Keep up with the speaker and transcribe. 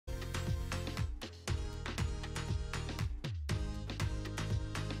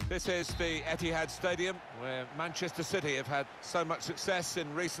This is the Etihad Stadium, where Manchester City have had so much success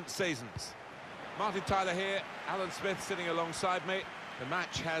in recent seasons. Martin Tyler here, Alan Smith sitting alongside me. The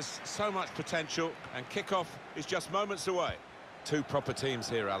match has so much potential, and kick-off is just moments away. Two proper teams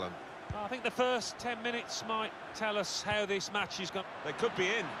here, Alan. I think the first 10 minutes might tell us how this match is going. They could be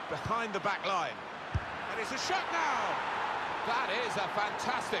in, behind the back line. And it's a shot now! That is a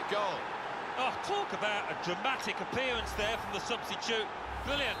fantastic goal. Oh, talk about a dramatic appearance there from the substitute.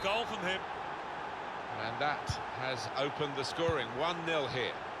 Brilliant goal from him. And that has opened the scoring, 1-0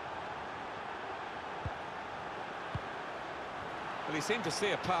 here. Well, he seemed to see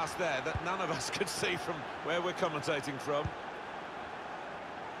a pass there that none of us could see from where we're commentating from.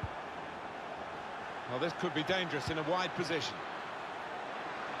 Well, this could be dangerous in a wide position.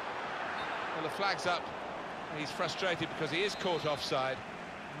 Well, the flag's up. He's frustrated because he is caught offside.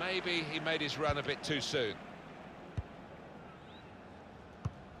 Maybe he made his run a bit too soon.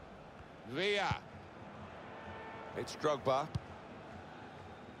 Villa. It's Drogba.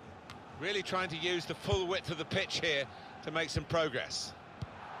 Really trying to use the full width of the pitch here to make some progress.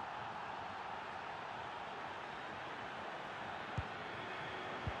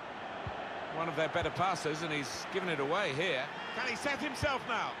 One of their better passers, and he's given it away here. Can he set himself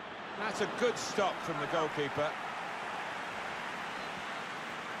now? That's a good stop from the goalkeeper.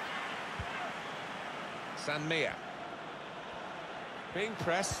 Sanmia. Being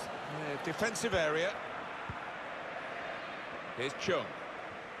pressed in the defensive area. Here's Chung.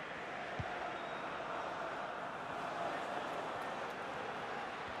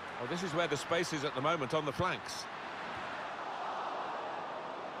 Well, this is where the space is at the moment on the flanks.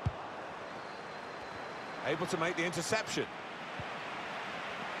 Able to make the interception.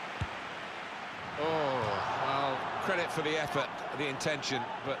 Oh, well, credit for the effort, the intention,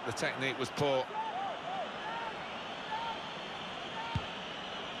 but the technique was poor.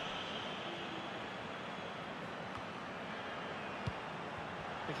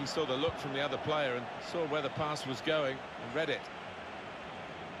 I think he saw the look from the other player and saw where the pass was going and read it.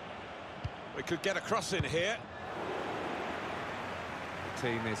 We could get a cross in here. The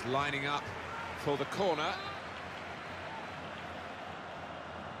team is lining up for the corner.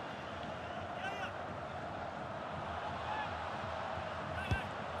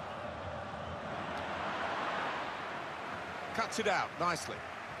 Cuts it out nicely.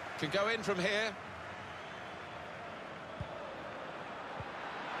 Can go in from here.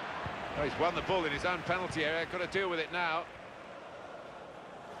 Oh, he's won the ball in his own penalty area. Got to deal with it now.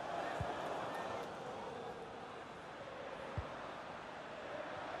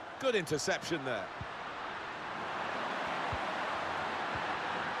 Good interception there.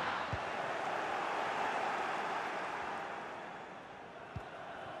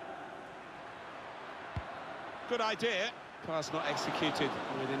 Good idea. Pass not executed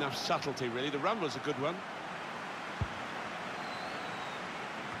with enough subtlety, really. The run was a good one.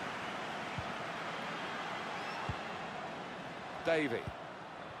 Davey.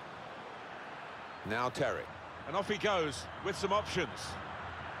 Now Terry. And off he goes with some options.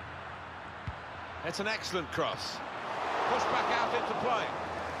 It's an excellent cross. Pushed back out into play.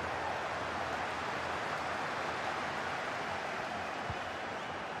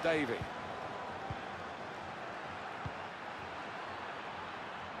 Davey.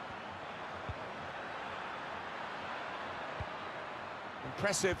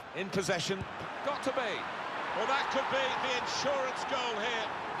 Impressive in possession. Got to be. Well, that could be the insurance goal here.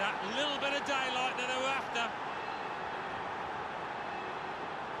 That little bit of daylight that they were after.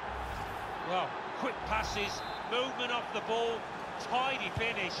 Well, quick passes, movement off the ball, tidy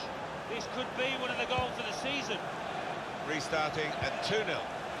finish. This could be one of the goals of the season. Restarting at 2-0.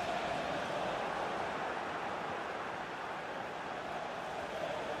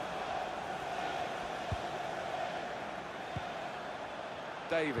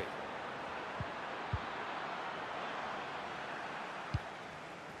 Davey.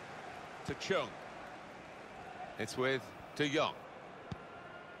 To Chung. It's with De Jong.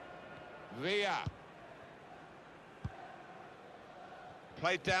 Villa.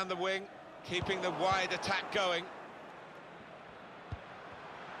 Played down the wing, keeping the wide attack going.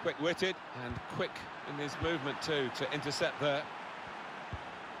 Quick-witted and quick in his movement too to intercept there.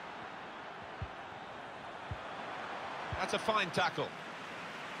 That's a fine tackle.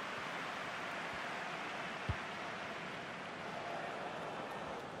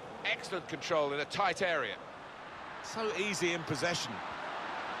 Excellent control in a tight area. So easy in possession.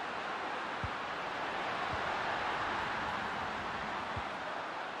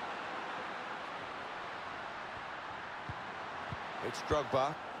 It's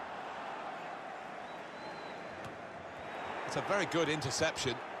Drogba. It's a very good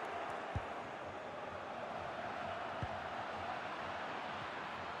interception.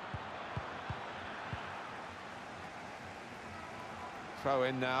 Throw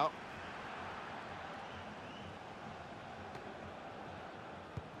in now.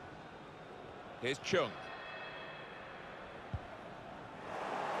 Here's Chung.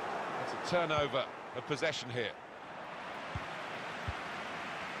 It's a turnover of possession here.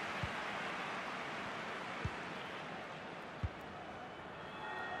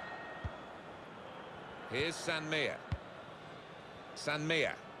 Here's Sanmia.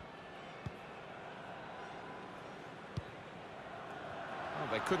 Sanmia. Oh,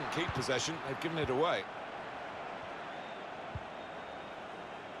 they couldn't keep possession. They've given it away.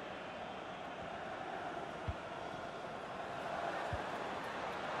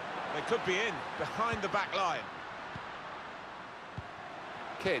 They could be in, behind the back line.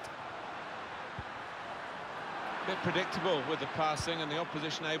 Kidd. A bit predictable with the passing and the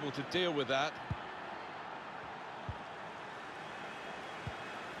opposition able to deal with that.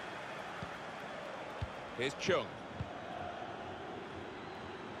 Here's Chung.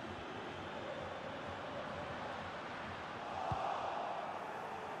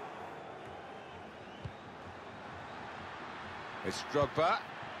 It's Drogba.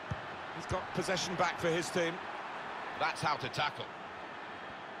 He's got possession back for his team. That's how to tackle.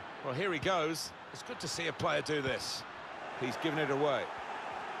 Well, here he goes. It's good to see a player do this. He's given it away.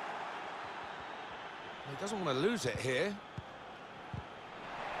 He doesn't want to lose it here.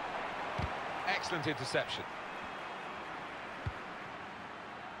 Excellent interception.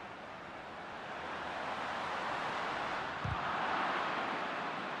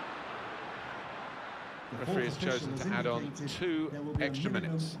 The referee has chosen to add on 2 extra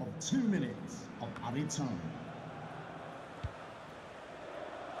minutes. Of 2 minutes of added time.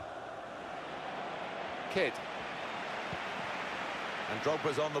 Kidd. And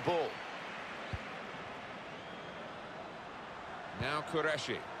Drogba's on the ball. Now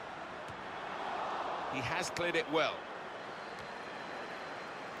Qureshi. He has cleared it well.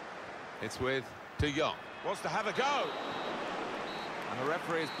 It's with De Jong. Wants to have a go. And the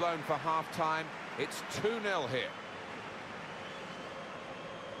referee is blown for half-time. It's 2-0 here.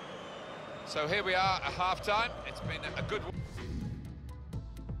 So here we are at half-time. It's been a good one.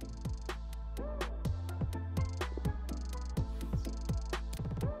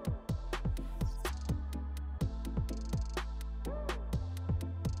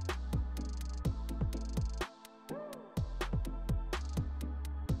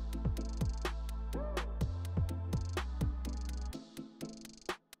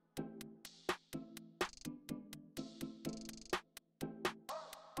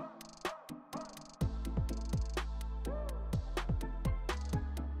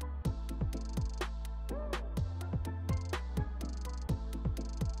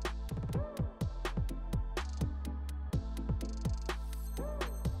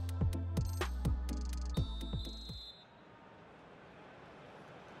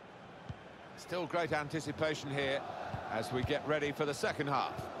 Still great anticipation here as we get ready for the second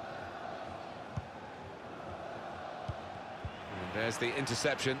half. And there's the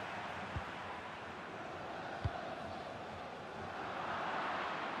interception.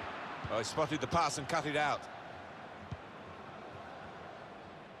 Oh, he spotted the pass and cut it out.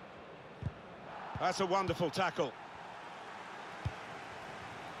 That's a wonderful tackle.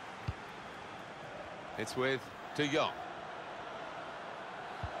 It's with De Jong.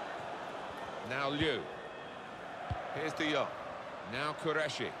 Now Liu. Here's De Jong. Now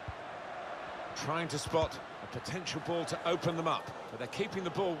Qureshi. Trying to spot a potential ball to open them up, but they're keeping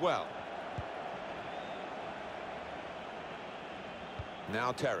the ball well.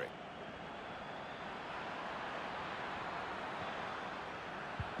 Now Terry.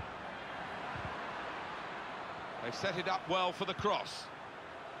 They've set it up well for the cross.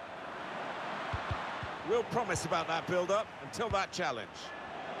 Real promise about that build-up until that challenge.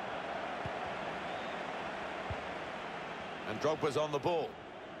 And Drogba's on the ball.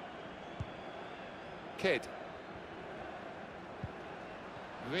 Kidd.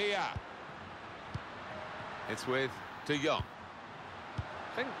 Villa. It's with De Jong.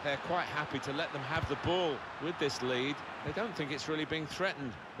 I think they're quite happy to let them have the ball with this lead. They don't think it's really being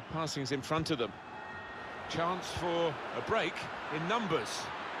threatened. The passing's in front of them. Chance for a break in numbers.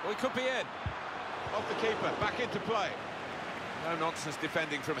 Well, he could be in. Off the keeper, back into play. No nonsense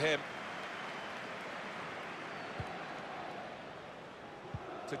defending from him.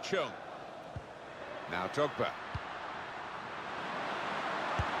 To Chung. Now Drogba.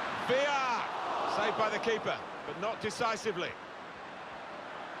 Villa! Saved by the keeper, but not decisively.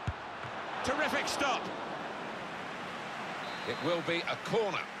 Terrific stop. It will be a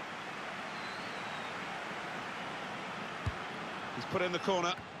corner. He's put in the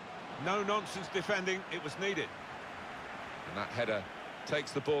corner. No nonsense defending, it was needed. And that header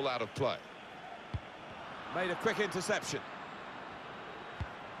takes the ball out of play. Made a quick interception.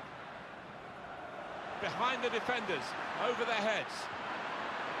 Behind the defenders, over their heads.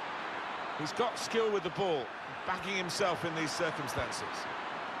 He's got skill with the ball, backing himself in these circumstances.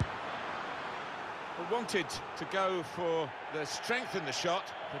 He wanted to go for the strength in the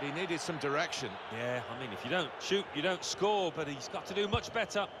shot, but he needed some direction. Yeah, I mean, if you don't shoot, you don't score, but he's got to do much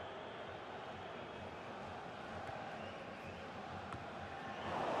better.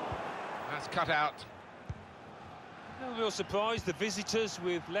 That's cut out. No real surprise, the visitors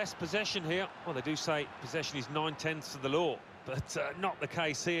with less possession here. Well, they do say possession is 9/10 of the law, but not the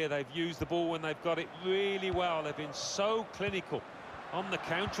case here. They've used the ball when they've got it really well. They've been so clinical on the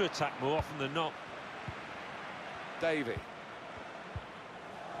counter-attack more often than not. Davey.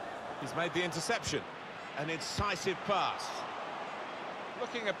 He's made the interception. An incisive pass.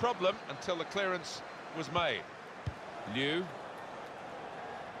 Looking a problem until the clearance was made. Liu.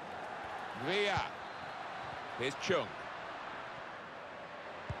 Villa. Here's Chung.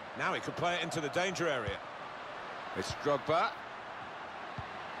 Now he could play it into the danger area. It's Drogba.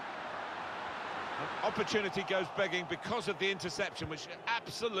 An opportunity goes begging because of the interception, which is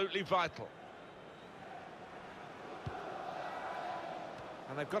absolutely vital.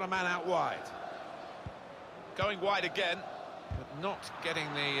 And they've got a man out wide. Going wide again, but not getting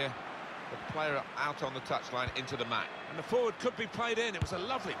the player out on the touchline into the mat. And the forward could be played in. It was a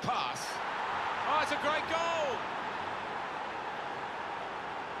lovely pass. Oh, it's a great goal!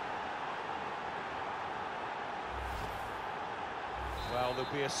 Well,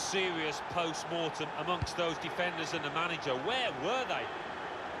 there'll be a serious post-mortem amongst those defenders and the manager. Where were they?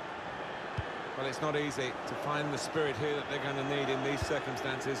 Well, it's not easy to find the spirit here that they're going to need in these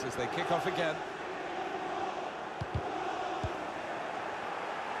circumstances as they kick off again.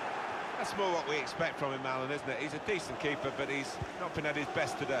 That's more what we expect from him, Alan, isn't it? He's a decent keeper, but he's not been at his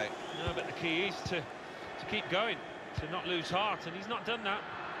best today. No, but the key is to keep going, to not lose heart, and he's not done that.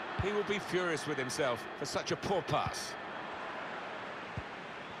 He will be furious with himself for such a poor pass.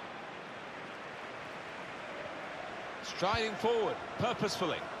 Striding forward,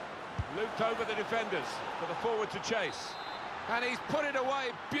 purposefully. Looped over the defenders for the forward to chase. And he's put it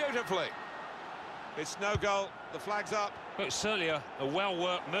away beautifully. It's no goal, the flag's up. Well, it's certainly a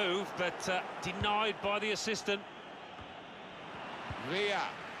well-worked move, but denied by the assistant. Villa.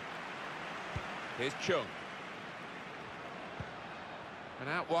 Here's Chung. And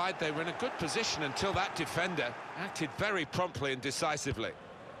out wide, they were in a good position until that defender acted very promptly and decisively.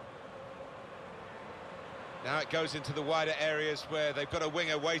 Now it goes into the wider areas where they've got a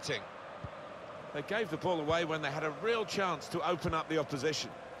winger waiting. They gave the ball away when they had a real chance to open up the opposition.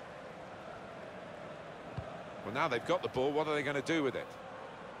 Well, now they've got the ball, what are they going to do with it?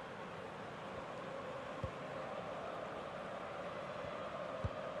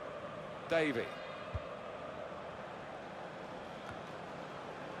 Davey.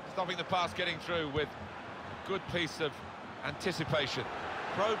 Stopping the pass getting through with a good piece of anticipation.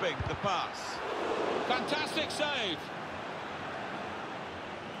 Probing the pass. Fantastic save!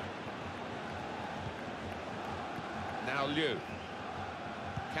 Now Liu.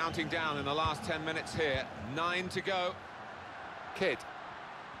 Counting down in the last 10 minutes here. 9 to go. Kidd.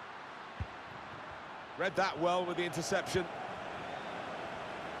 Read that well with the interception.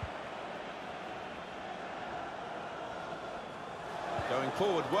 Going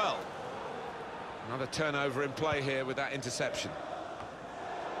forward well. Another turnover in play here with that interception.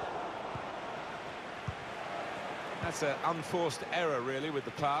 That's an unforced error, really, with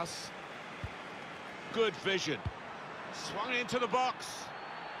the pass. Good vision. Swung into the box.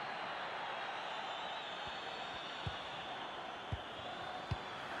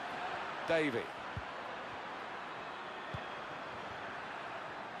 Davey.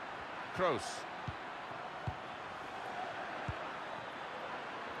 Kroos.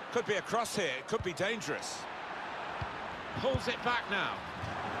 Could be a cross here, it could be dangerous. Pulls it back now.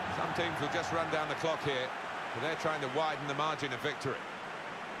 Some teams will just run down the clock here, but they're trying to widen the margin of victory.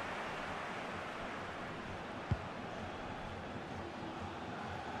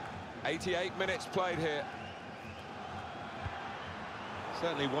 "88 minutes played here.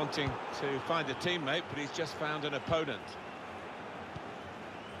 Certainly wanting to find a teammate, but he's just found an opponent.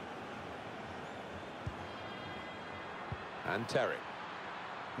 And Terry.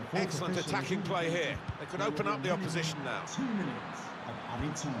 Excellent attacking play here. They could open up the opposition now. 2 minutes of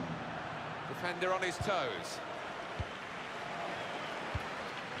added time. Defender on his toes.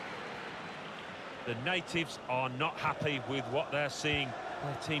 The natives are not happy with what they're seeing.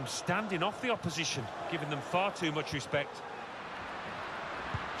 Their team standing off the opposition, giving them far too much respect.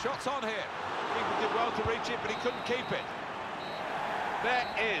 Shots on here. Keeper did well to reach it, but he couldn't keep it. There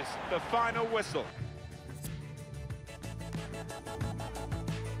is the final whistle.